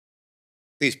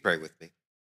Please pray with me.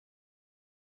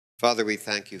 Father, we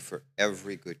thank you for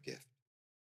every good gift,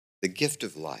 the gift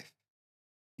of life,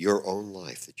 your own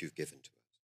life that you've given to us,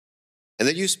 and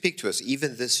that you speak to us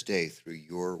even this day through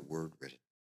your word written.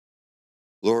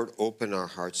 Lord, open our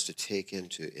hearts to take in,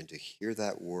 to hear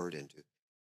that word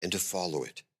and to follow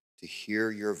it, to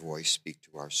hear your voice speak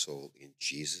to our soul in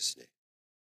Jesus' name.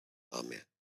 Amen.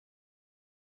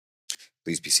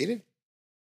 Please be seated.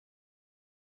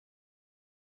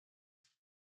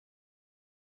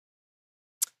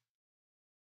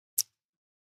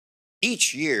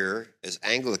 Each year, as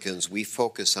Anglicans, we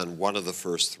focus on one of the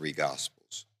first three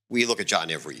Gospels. We look at John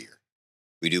every year.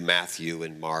 We do Matthew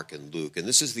and Mark and Luke, and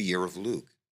this is the year of Luke.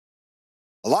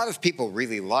 A lot of people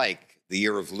really like the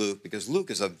year of Luke because Luke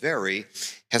has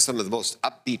some of the most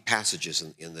upbeat passages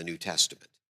in the New Testament.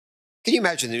 Can you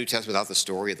imagine the New Testament without the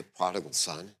story of the prodigal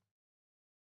son?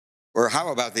 Or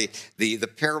how about the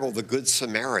parable of the Good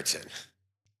Samaritan?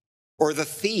 Or the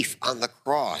thief on the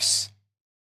cross?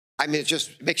 I mean, it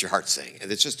just makes your heart sing,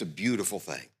 and it's just a beautiful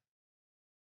thing.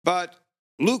 But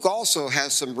Luke also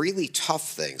has some really tough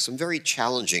things, some very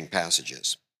challenging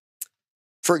passages.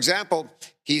 For example,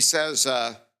 he says,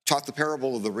 taught the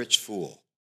parable of the rich fool.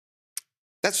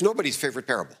 That's nobody's favorite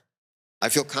parable. I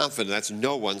feel confident that's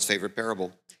no one's favorite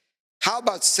parable. How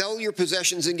about sell your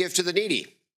possessions and give to the needy?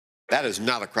 That is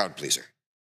not a crowd pleaser.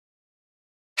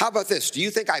 How about this? Do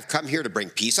you think I've come here to bring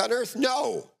peace on earth?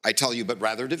 No, I tell you, but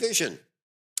rather division.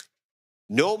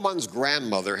 No one's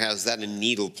grandmother has that in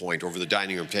needlepoint over the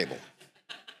dining room table.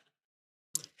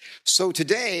 So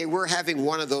today, we're having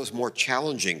one of those more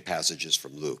challenging passages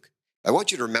from Luke. I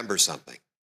want you to remember something.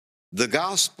 The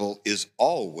gospel is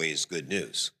always good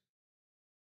news.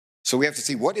 So we have to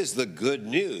see, what is the good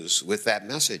news with that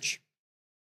message?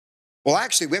 Well,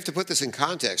 actually, we have to put this in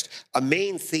context. A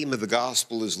main theme of the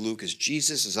gospel is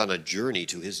Jesus is on a journey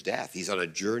to his death. He's on a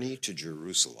journey to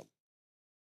Jerusalem.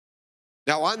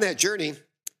 Now, on that journey,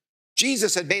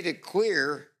 Jesus had made it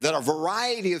clear that a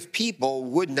variety of people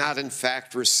would not, in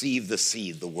fact, receive the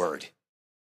seed, the word.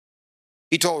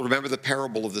 He remember the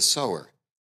parable of the sower.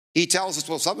 He tells us,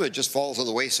 well, some of it just falls on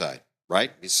the wayside,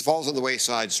 right? It falls on the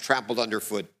wayside, it's trampled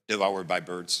underfoot, devoured by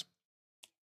birds.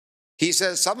 He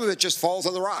says some of it just falls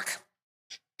on the rock,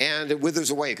 and it withers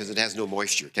away because it has no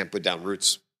moisture, can't put down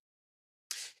roots.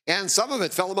 And some of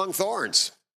it fell among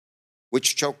thorns,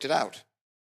 which choked it out.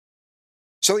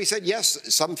 So he said,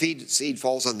 yes, some seed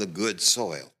falls on the good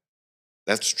soil.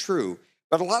 That's true,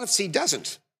 but a lot of seed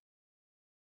doesn't.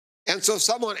 And so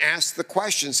someone asked the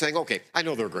question saying, okay, I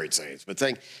know they're great sayings, but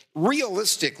saying,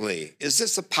 realistically, is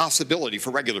this a possibility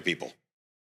for regular people?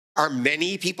 Are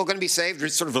many people going to be saved, or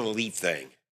is it sort of an elite thing?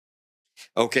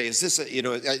 Okay, is this,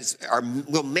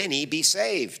 will many be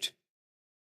saved?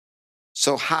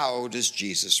 So how does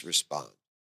Jesus respond?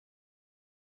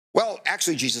 Well,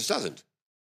 actually, Jesus doesn't.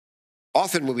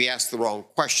 Often when we ask the wrong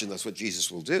question, that's what Jesus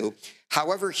will do.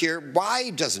 However, here,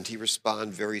 why doesn't he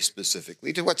respond very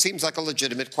specifically to what seems like a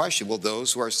legitimate question? Will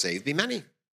those who are saved be many?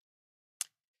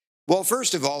 Well,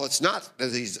 first of all, it's not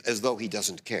as though he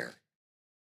doesn't care.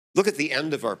 Look at the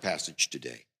end of our passage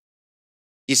today.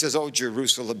 He says, "Oh,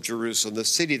 Jerusalem, Jerusalem, the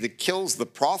city that kills the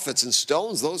prophets and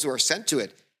stones those who are sent to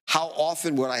it. How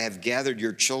often would I have gathered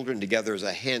your children together as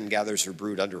a hen gathers her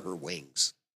brood under her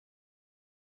wings?"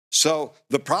 So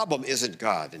the problem isn't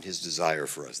God and his desire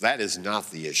for us. That is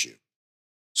not the issue.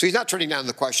 So he's not turning down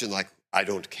the question like, I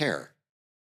don't care.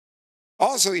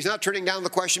 Also, he's not turning down the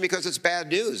question because it's bad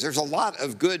news. There's a lot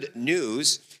of good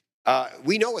news.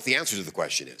 We know what the answer to the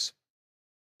question is.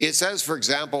 It says, for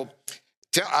example,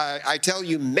 I tell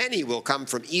you, many will come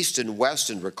from east and west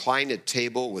and recline at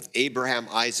table with Abraham,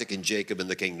 Isaac, and Jacob in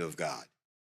the kingdom of God.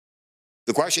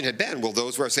 The question had been, will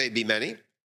those who are saved be many?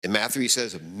 In Matthew, he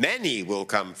says, many will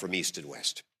come from east and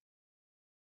west.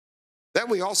 Then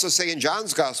we also say in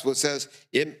John's gospel, it says,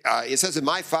 in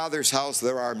my Father's house,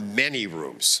 there are many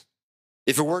rooms.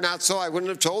 If it were not so, I wouldn't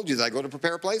have told you that I go to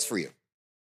prepare a place for you.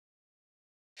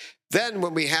 Then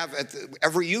when we have at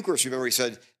every Eucharist, remember he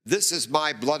said, this is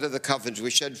my blood of the covenant,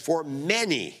 which shed for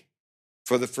many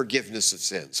for the forgiveness of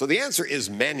sins. So the answer is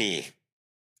many.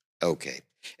 Okay.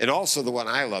 And also the one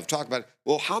I love, talk about,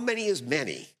 well, how many is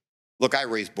many? Look, I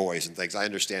raise boys and things. I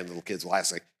understand little kids will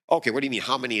ask, like, okay, what do you mean,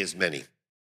 how many is many?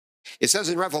 It says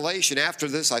in Revelation, after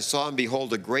this I saw and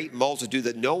behold a great multitude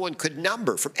that no one could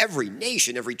number from every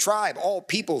nation, every tribe, all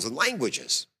peoples and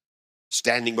languages,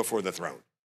 standing before the throne.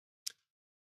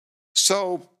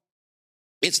 So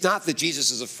it's not that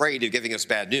Jesus is afraid of giving us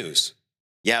bad news.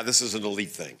 Yeah, this is an elite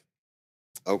thing.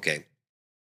 Okay.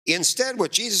 Instead,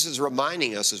 what Jesus is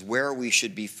reminding us is where we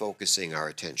should be focusing our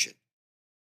attention.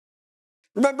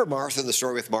 Remember Martha, the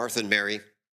story with Martha and Mary?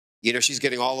 She's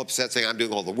getting all upset saying, I'm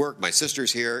doing all the work. My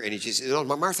sister's here. And he says,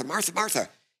 Martha, Martha, Martha.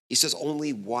 He says,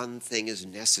 only one thing is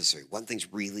necessary. One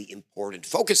thing's really important.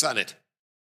 Focus on it.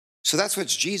 So that's what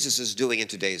Jesus is doing in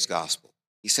today's gospel.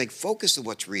 He's saying, focus on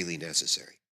what's really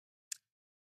necessary.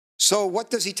 So what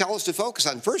does he tell us to focus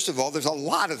on? First of all, there's a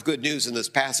lot of good news in this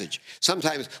passage.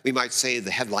 Sometimes we might say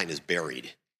the headline is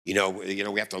buried. We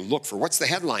have to look for what's the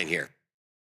headline here.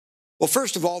 Well,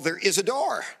 first of all, there is a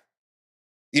door.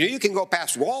 You can go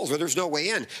past walls where there's no way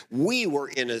in. We were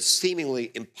in a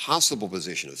seemingly impossible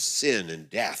position of sin and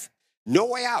death. No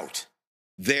way out.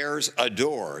 There's a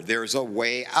door. There's a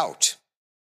way out.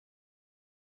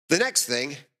 The next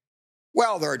thing,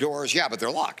 well, there are doors, yeah, but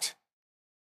they're locked.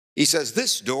 He says,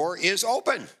 this door is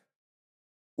open.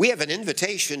 We have an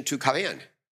invitation to come in.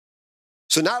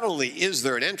 So not only is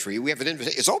there an entry, we have an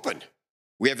invitation. It's open.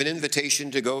 We have an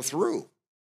invitation to go through.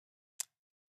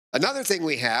 Another thing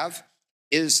we have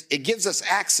is it gives us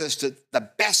access to the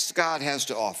best God has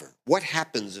to offer. What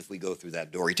happens if we go through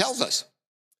that door? He tells us.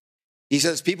 He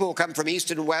says, people will come from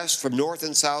east and west, from north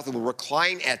and south, and will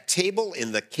recline at table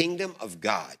in the kingdom of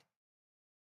God.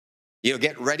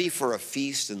 Get ready for a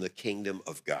feast in the kingdom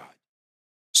of God.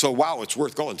 So, wow, it's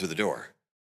worth going through the door.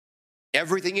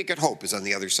 Everything you could hope is on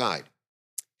the other side.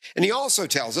 And he also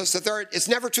tells us that it's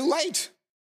never too late.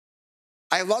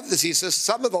 I love this. He says,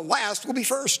 some of the last will be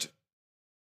first.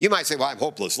 You might say, well, I'm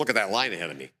hopeless. Look at that line ahead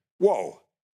of me. Whoa,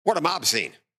 what a mob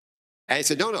scene. And he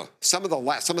said, no, some of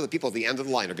the people at the end of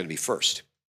the line are going to be first.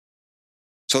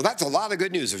 So that's a lot of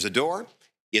good news. There's a door.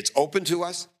 It's open to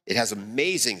us. It has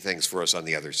amazing things for us on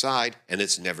the other side, and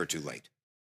it's never too late.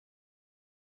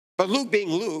 But Luke, being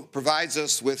Luke, provides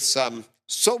us with some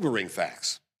sobering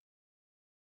facts.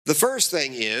 The first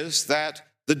thing is that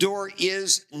the door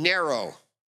is narrow.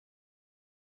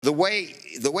 The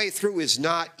way through is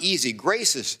not easy.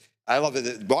 Grace is, I love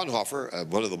it, Bonhoeffer,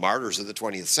 one of the martyrs of the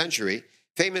 20th century,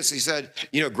 famously said,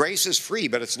 grace is free,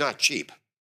 but it's not cheap.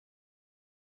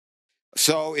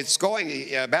 So it's going,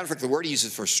 matter of fact, the word he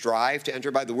uses for strive to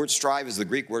enter by, the word strive is the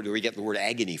Greek word where we get the word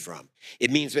agony from.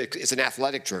 It means it's an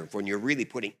athletic term for when you're really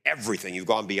putting everything, you've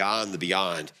gone beyond the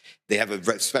beyond. They have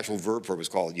a special verb for it, it's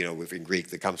called, in Greek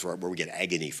that comes from where we get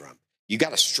agony from. You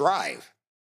got to strive.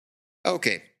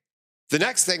 Okay. The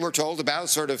next thing we're told about,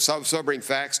 sort of sobering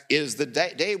facts, is the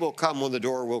day will come when the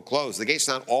door will close. The gate's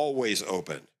not always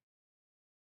open.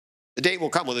 The day will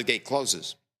come when the gate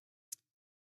closes.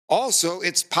 Also,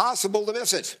 it's possible to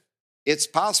miss it. It's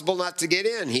possible not to get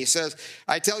in. He says,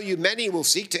 I tell you, many will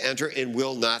seek to enter and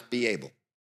will not be able.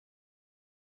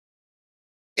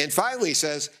 And finally, he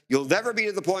says, you'll never be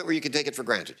to the point where you can take it for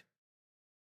granted.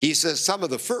 He says, some of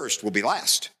the first will be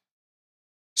last.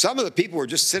 Some of the people were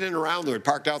just sitting around there and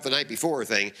parked out the night before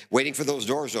waiting for those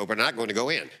doors to open, not going to go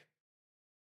in.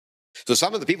 So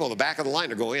some of the people in the back of the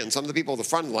line are going in. Some of the people in the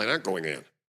front of the line aren't going in.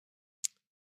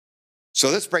 So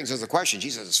this brings us the question.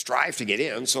 Jesus says, strive to get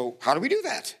in. So how do we do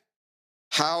that?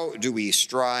 How do we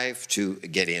strive to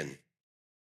get in?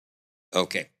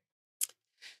 Okay.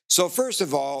 So first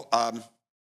of all,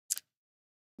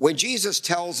 when Jesus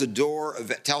tells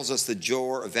us the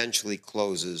door eventually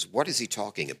closes, what is he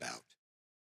talking about?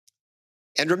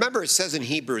 And remember, it says in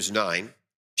Hebrews 9,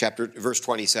 verse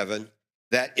 27,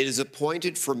 that it is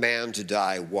appointed for man to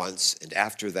die once, and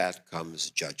after that comes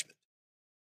judgment.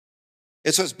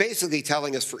 And so it's basically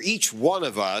telling us for each one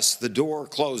of us, the door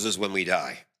closes when we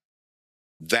die.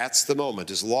 That's the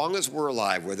moment. As long as we're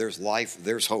alive, where there's life,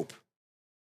 there's hope.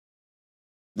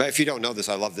 But if you don't know this,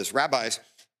 I love this. Rabbis,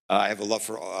 I have a love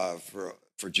for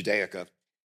Judaica.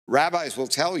 Rabbis will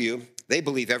tell you they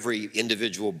believe every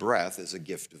individual breath is a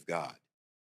gift of God.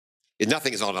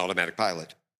 Nothing is on automatic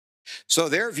pilot. So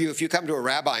their view, if you come to a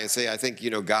rabbi and say, I think,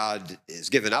 God has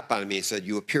given up on me, he said,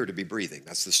 you appear to be breathing.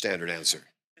 That's the standard answer.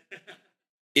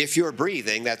 If you're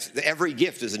breathing, every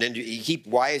gift is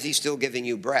why is he still giving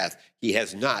you breath? He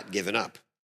has not given up.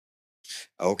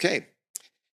 Okay.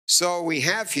 So we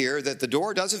have here that the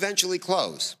door does eventually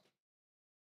close.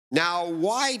 Now,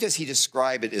 why does he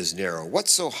describe it as narrow?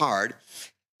 What's so hard?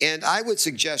 And I would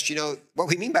suggest, what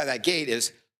we mean by that gate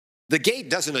is the gate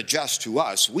doesn't adjust to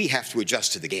us. We have to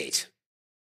adjust to the gate.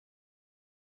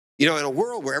 In a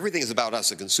world where everything is about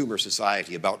us, a consumer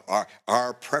society, about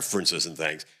our preferences and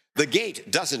things, the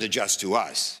gate doesn't adjust to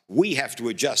us. We have to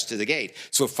adjust to the gate.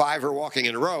 So if 5 are walking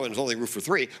in a row and there's only room for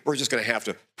 3, we're just going to have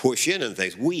to push in and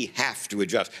things. We have to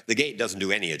adjust. The gate doesn't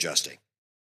do any adjusting.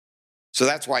 So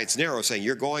that's why it's narrow, saying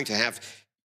you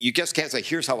just can't say,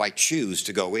 here's how I choose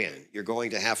to go in. You're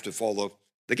going to have to follow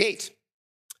the gate.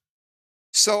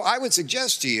 So I would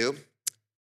suggest to you,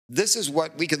 this is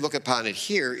what we could look upon it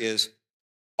here is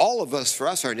all of us, for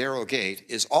us, our narrow gate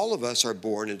is all of us are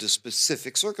born into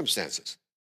specific circumstances,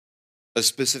 a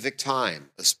specific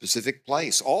time, a specific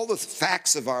place. All the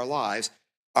facts of our lives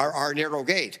are our narrow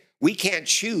gate. We can't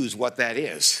choose what that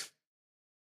is.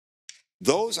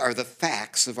 Those are the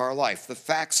facts of our life. The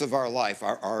facts of our life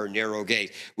are our narrow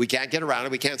gate. We can't get around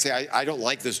it. We can't say, I don't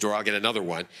like this door, I'll get another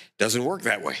one. Doesn't work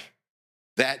that way.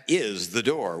 That is the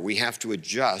door. We have to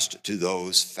adjust to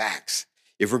those facts.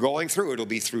 If we're going through, it'll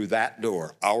be through that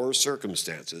door, our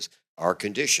circumstances, our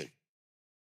condition.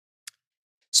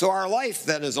 So our life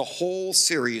then is a whole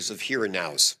series of here and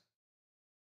nows.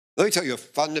 Let me tell you a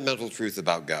fundamental truth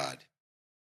about God.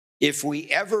 If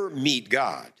we ever meet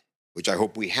God, which I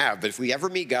hope we have, but if we ever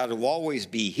meet God, it will always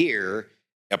be here,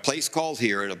 a place called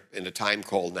here, and a time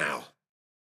called now.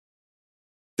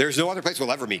 There's no other place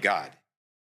we'll ever meet God.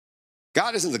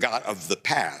 God isn't the God of the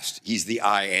past. He's the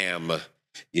I am.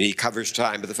 He covers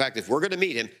time. But the fact that if we're going to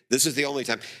meet him, this is the only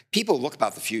time. People look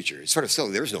about the future. It's sort of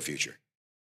silly. There is no future.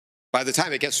 By the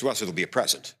time it gets to us, it'll be a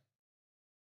present.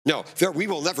 No, we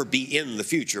will never be in the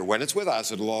future. When it's with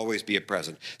us, it'll always be a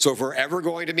present. So if we're ever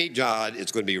going to meet God,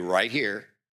 it's going to be right here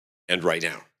and right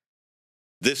now.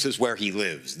 This is where he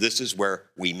lives. This is where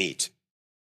we meet.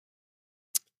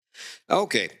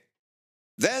 Okay.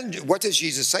 Then what does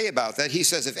Jesus say about that? He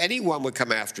says, if anyone would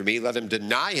come after me, let him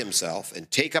deny himself and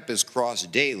take up his cross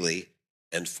daily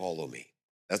and follow me.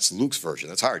 That's Luke's version.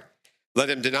 That's hard.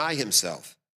 Let him deny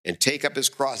himself and take up his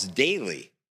cross daily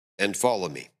and follow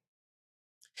me.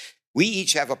 We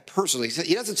each have a personal,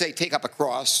 he doesn't say take up a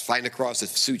cross, find a cross that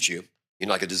suits you,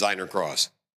 like a designer cross.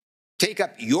 Take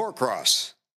up your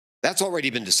cross. That's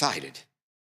already been decided.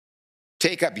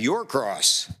 Take up your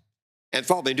cross and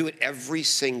follow me and do it every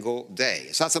single day.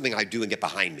 It's not something I do and get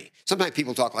behind me. Sometimes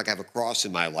people talk like I have a cross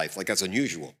in my life, like that's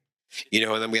unusual.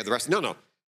 And then we have the rest. No.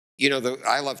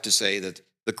 I love to say that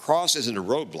the cross isn't a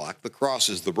roadblock. The cross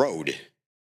is the road.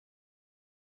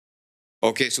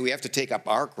 Okay, so we have to take up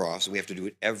our cross and we have to do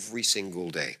it every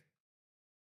single day.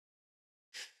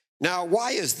 Now,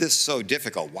 why is this so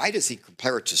difficult? Why does he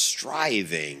compare it to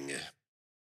striving?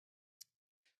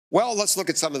 Well, let's look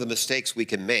at some of the mistakes we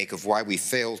can make of why we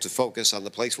fail to focus on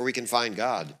the place where we can find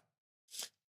God.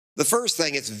 The first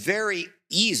thing, it's very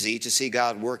easy to see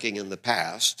God working in the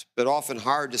past, but often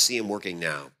hard to see him working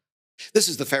now. This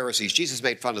is the Pharisees. Jesus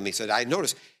made fun of them. He said, I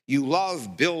notice you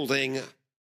love building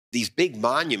these big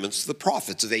monuments to the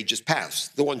prophets of ages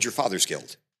past, the ones your fathers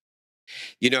killed.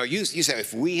 You say,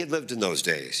 if we had lived in those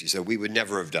days, you said, we would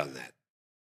never have done that.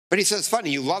 But he says, it's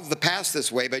funny, you love the past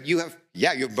this way, but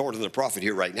you're more than a prophet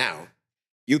here right now.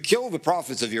 You kill the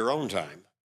prophets of your own time.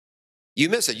 You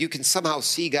miss it. You can somehow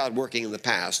see God working in the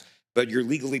past, but you're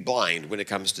legally blind when it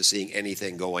comes to seeing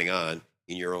anything going on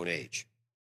in your own age.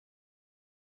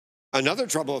 Another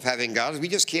trouble of having God is we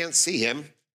just can't see him.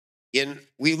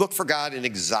 We look for God in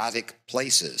exotic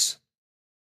places.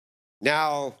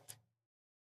 Now,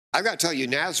 I've got to tell you,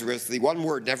 Nazareth, the one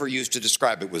word never used to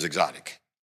describe it was exotic.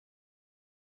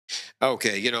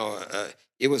 Okay,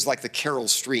 it was like the Carroll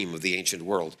Stream of the ancient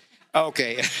world.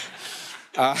 Okay.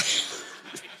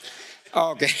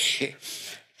 Okay.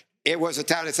 It was a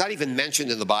town, it's not even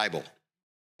mentioned in the Bible.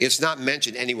 It's not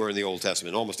mentioned anywhere in the Old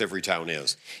Testament. Almost every town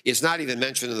is. It's not even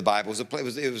mentioned in the Bible.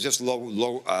 It was just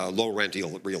low rent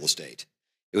real estate.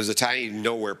 It was a tiny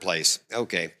nowhere place.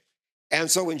 Okay. And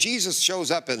so when Jesus shows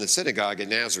up in the synagogue in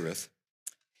Nazareth,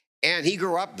 and he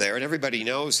grew up there and everybody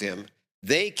knows him,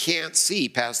 they can't see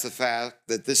past the fact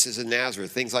that this is in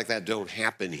Nazareth. Things like that don't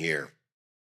happen here.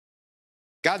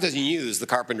 God doesn't use the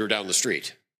carpenter down the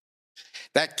street.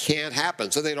 That can't happen.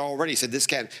 So they'd already said this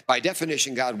can't. By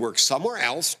definition, God works somewhere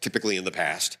else, typically in the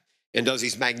past, and does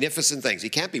these magnificent things. He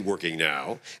can't be working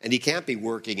now, and he can't be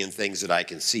working in things that I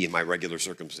can see in my regular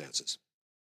circumstances.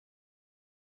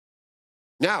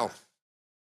 Now,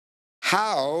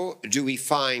 how do we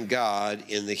find God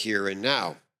in the here and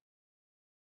now?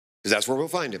 Because that's where we'll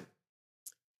find him.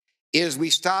 Is we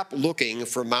stop looking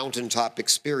for mountaintop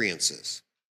experiences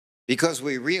because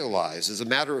we realize, as a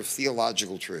matter of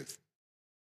theological truth,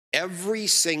 every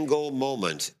single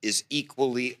moment is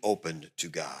equally open to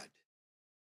God.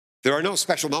 There are no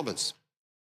special moments.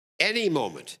 Any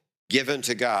moment given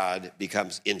to God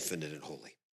becomes infinite and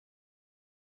holy.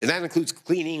 And that includes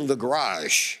cleaning the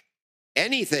garage.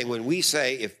 Anything when we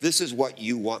say, if this is what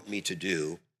you want me to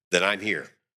do, then I'm here.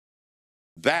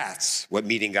 That's what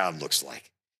meeting God looks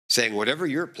like. Saying whatever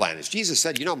your plan is. Jesus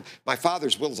said, my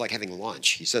Father's will is like having lunch.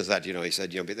 He says that, he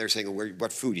said, they're saying,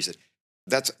 what food? He said,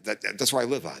 that's what I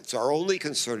live on. So our only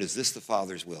concern is this the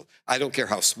Father's will. I don't care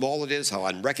how small it is, how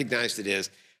unrecognized it is,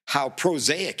 how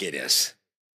prosaic it is.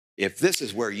 If this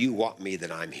is where you want me,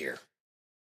 then I'm here.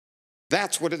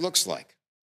 That's what it looks like.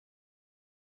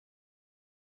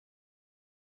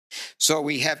 So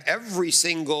we have every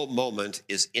single moment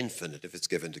is infinite if it's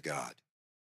given to God.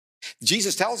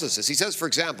 Jesus tells us this. He says, for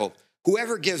example,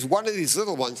 whoever gives one of these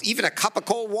little ones even a cup of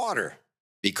cold water,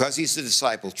 because he's a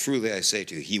disciple, truly I say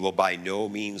to you, he will by no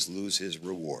means lose his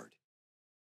reward.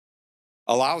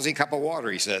 A lousy cup of water,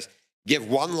 he says, give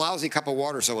one lousy cup of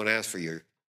water someone asks for you.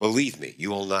 Believe me, you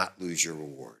will not lose your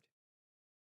reward.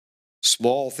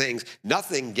 Small things,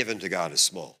 nothing given to God is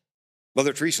small.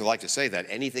 Mother Teresa liked to say that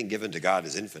anything given to God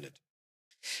is infinite.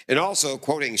 And also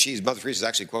quoting, Mother Teresa is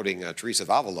actually quoting Teresa of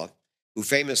Avila, who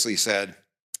famously said,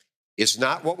 it's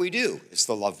not what we do, it's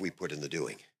the love we put in the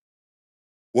doing.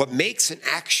 What makes an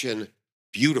action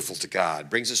beautiful to God,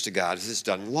 brings us to God, is it's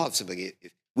done in love. Something,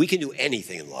 we can do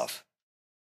anything in love.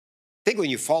 Think when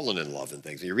you've fallen in love and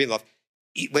things, and you're in love.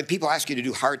 When people ask you to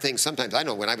do hard things, sometimes I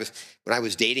know when I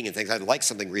was dating and things, I'd like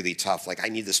something really tough, like I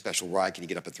need this special ride. Can you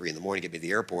get up at 3 a.m, get me to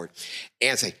the airport?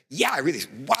 And say, yeah,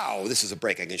 wow, this is a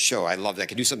break I can show. I love that. I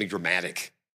can do something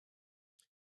dramatic.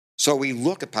 So we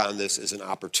look upon this as an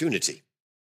opportunity.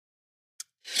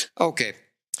 Okay,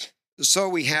 so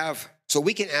we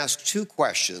can ask 2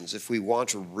 questions if we want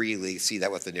to really see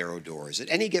that with the narrow doors. At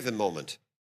any given moment,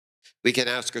 we can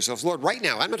ask ourselves, Lord, right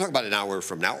now, I'm not talking about an hour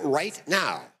from now, right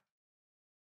now,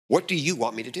 what do you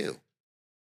want me to do?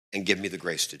 And give me the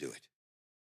grace to do it.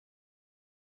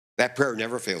 That prayer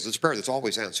never fails. It's a prayer that's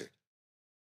always answered.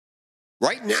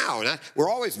 Right now, we're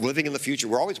always living in the future.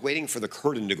 We're always waiting for the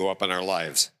curtain to go up in our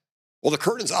lives. Well, the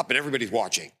curtain's up and everybody's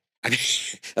watching. I mean,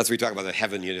 that's what we talk about the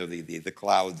heaven, the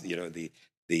clouds, the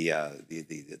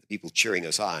people cheering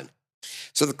us on.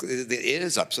 So it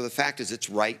is up. So the fact is, it's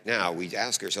right now. We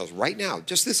ask ourselves right now,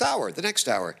 just this hour, the next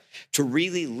hour, to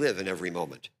really live in every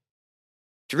moment.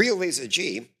 To realize that,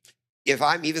 if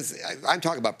I'm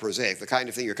talking about prosaic, the kind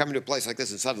of thing, you're coming to a place like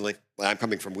this and suddenly, I'm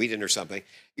coming from Wheaton or something,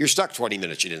 you're stuck 20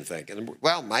 minutes, you didn't think. And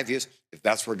well, my view is, if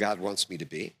that's where God wants me to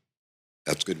be,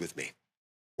 that's good with me.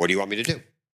 What do you want me to do?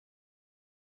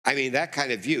 I mean, that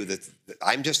kind of view that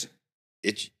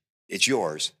it's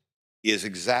yours is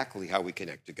exactly how we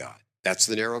connect to God. That's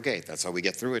the narrow gate. That's how we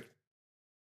get through it.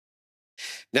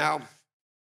 Now,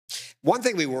 one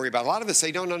thing we worry about, a lot of us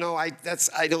say, no, I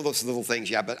know those little things,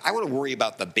 yeah, but I want to worry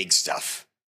about the big stuff.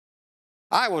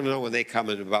 I want to know when they come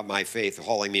in about my faith,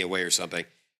 hauling me away or something.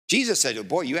 Jesus said, oh,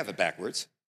 boy, you have it backwards.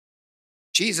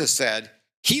 Jesus said,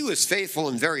 he who is faithful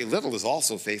in very little is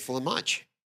also faithful in much.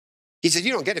 He said,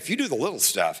 you don't get it. If you do the little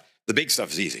stuff, the big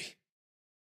stuff is easy.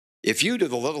 If you do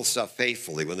the little stuff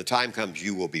faithfully, when the time comes,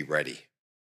 you will be ready.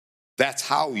 That's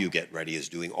how you get ready, is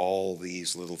doing all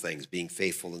these little things, being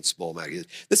faithful in small matters.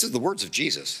 This is the words of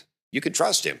Jesus. You can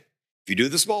trust him. If you do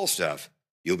the small stuff,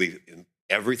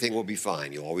 everything will be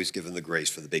fine. You'll always give him the grace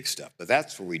for the big stuff. But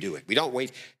that's where we do it. We don't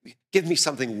wait, give me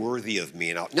something worthy of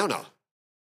me. No.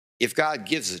 If God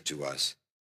gives it to us,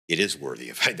 it is worthy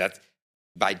of it. That,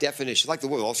 by definition, like the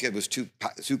woman, all she had was two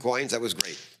coins. That was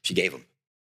great. She gave them.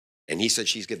 And he said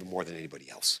she's given more than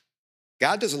anybody else.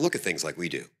 God doesn't look at things like we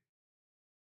do.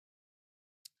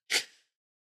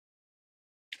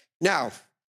 Now,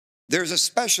 there's a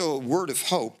special word of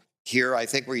hope here, I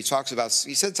think, where he talks about,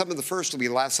 he said some of the first will be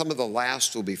last, some of the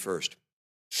last will be first.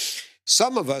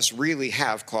 Some of us really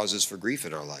have causes for grief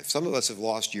in our life. Some of us have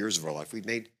lost years of our life. We've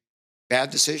made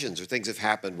bad decisions, or things have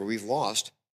happened where we've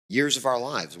lost years of our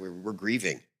lives. We're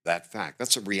grieving that fact.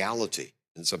 That's a reality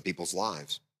in some people's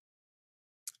lives.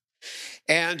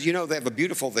 And, they have a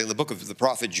beautiful thing. The book of the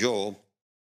prophet Joel,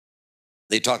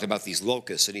 they talked about these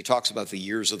locusts, and he talks about the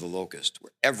years of the locust,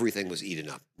 where everything was eaten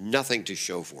up, nothing to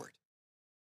show for it.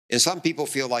 And some people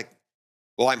feel like,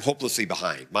 well, I'm hopelessly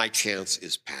behind. My chance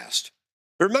is past.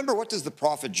 But remember, what does the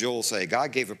prophet Joel say?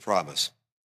 God gave a promise.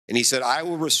 And he said, I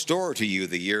will restore to you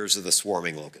the years of the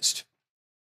swarming locust.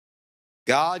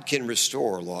 God can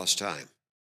restore lost time.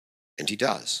 And he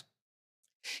does.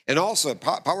 And also,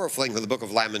 powerful thing from the book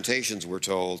of Lamentations, we're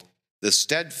told, the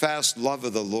steadfast love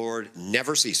of the Lord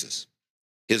never ceases.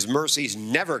 His mercies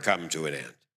never come to an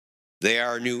end. They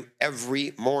are new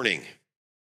every morning.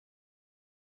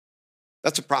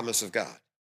 That's a promise of God.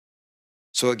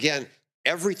 So again,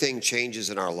 everything changes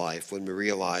in our life when we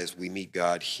realize we meet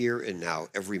God here and now.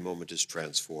 Every moment is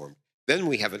transformed. Then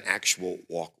we have an actual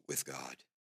walk with God.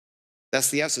 That's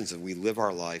the essence of we live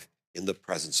our life in the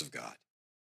presence of God.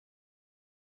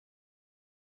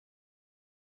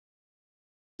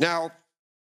 Now,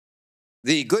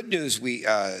 the good news we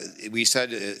said,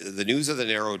 the news of the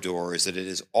narrow door is that it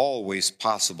is always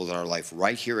possible in our life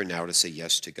right here and now to say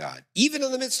yes to God, even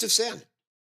in the midst of sin.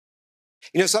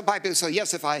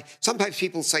 Sometimes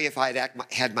people say, if I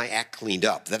had my act cleaned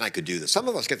up, then I could do this. Some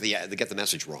of us get the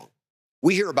message wrong.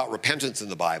 We hear about repentance in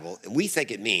the Bible, and we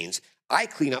think it means I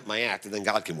clean up my act and then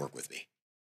God can work with me.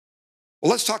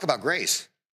 Well, let's talk about grace.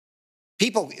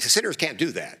 Sinners can't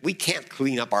do that. We can't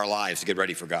clean up our lives to get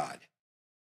ready for God.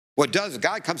 What does,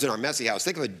 God comes in our messy house.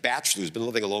 Think of a bachelor who's been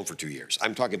living alone for 2 years.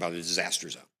 I'm talking about a disaster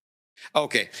zone.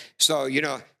 Okay, so,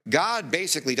 God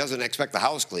basically doesn't expect the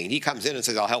house clean. He comes in and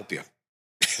says, I'll help you.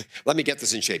 Let me get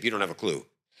this in shape. You don't have a clue.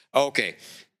 Okay,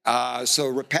 so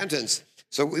repentance.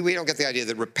 So we don't get the idea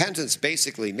that repentance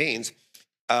basically means,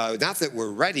 not that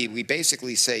we're ready, we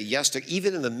basically say yes to,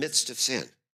 even in the midst of sin.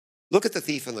 Look at the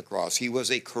thief on the cross. He was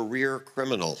a career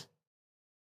criminal.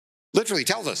 Literally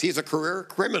tells us he's a career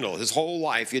criminal. His whole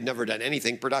life, he had never done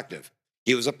anything productive.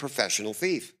 He was a professional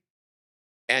thief.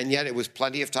 And yet it was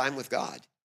plenty of time with God.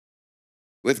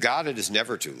 With God, it is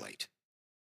never too late.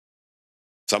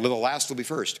 Some of the last will be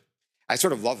first. I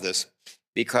sort of love this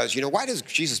because, why does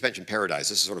Jesus mention paradise?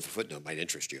 This is sort of a footnote, might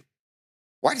interest you.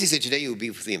 Why does he say today you will be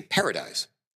with me in paradise?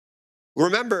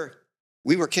 Remember,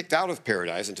 we were kicked out of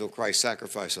paradise until Christ's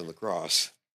sacrifice on the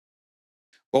cross.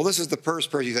 Well, this is the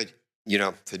first person he said,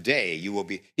 today you will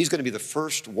be, he's going to be the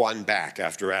first one back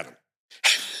after Adam.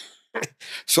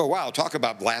 So, wow, talk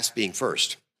about last being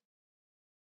first.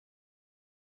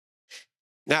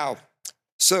 Now,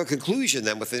 so a conclusion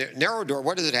then, with the narrow door,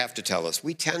 what does it have to tell us?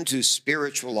 We tend to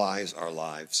spiritualize our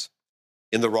lives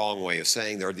in the wrong way of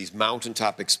saying there are these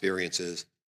mountaintop experiences,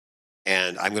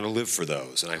 and I'm going to live for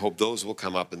those, and I hope those will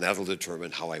come up, and that'll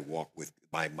determine how I walk with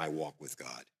my walk with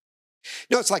God.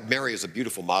 It's like Mary is a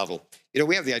beautiful model.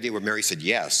 We have the idea where Mary said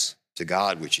yes to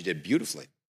God, which she did beautifully.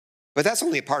 But that's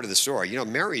only a part of the story.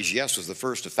 Mary's yes was the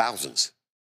first of thousands.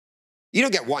 You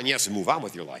don't get one yes and move on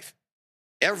with your life.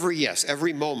 Every yes,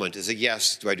 every moment is a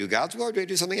yes. Do I do God's will or do I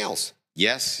do something else?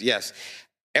 Yes, yes.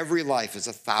 Every life is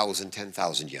 1,000,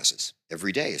 10,000 yeses.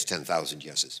 Every day is 10,000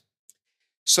 yeses.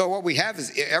 So what we have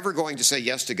is ever going to say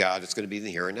yes to God, it's going to be in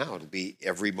the here and now. It'll be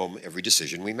every moment, every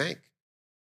decision we make.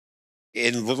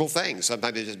 In little things,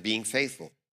 sometimes it's just being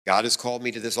faithful. God has called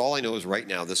me to this. All I know is right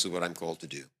now, this is what I'm called to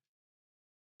do.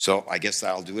 So I guess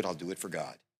I'll do it for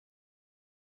God.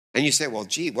 And you say, well,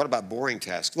 gee, what about boring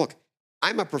tasks? Look,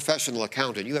 I'm a professional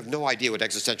accountant. You have no idea what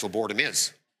existential boredom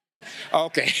is.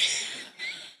 Okay.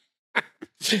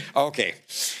 Okay.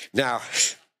 Now,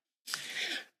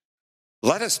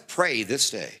 let us pray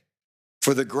this day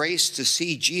for the grace to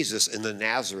see Jesus in the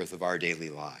Nazareth of our daily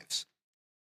lives.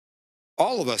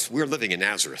 All of us, we're living in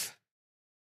Nazareth.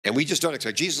 And we just don't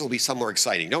expect Jesus will be somewhere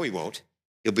exciting. No, he won't.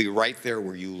 He'll be right there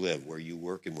where you live, where you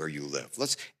work, and where you live.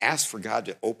 Let's ask for God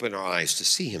to open our eyes to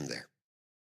see him there.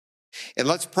 And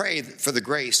let's pray for the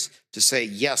grace to say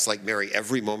yes, like Mary,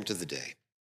 every moment of the day.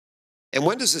 And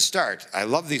when does this start? I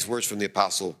love these words from the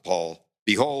Apostle Paul.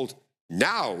 Behold,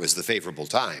 now is the favorable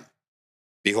time.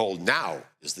 Behold, now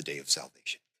is the day of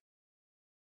salvation.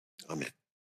 Amen.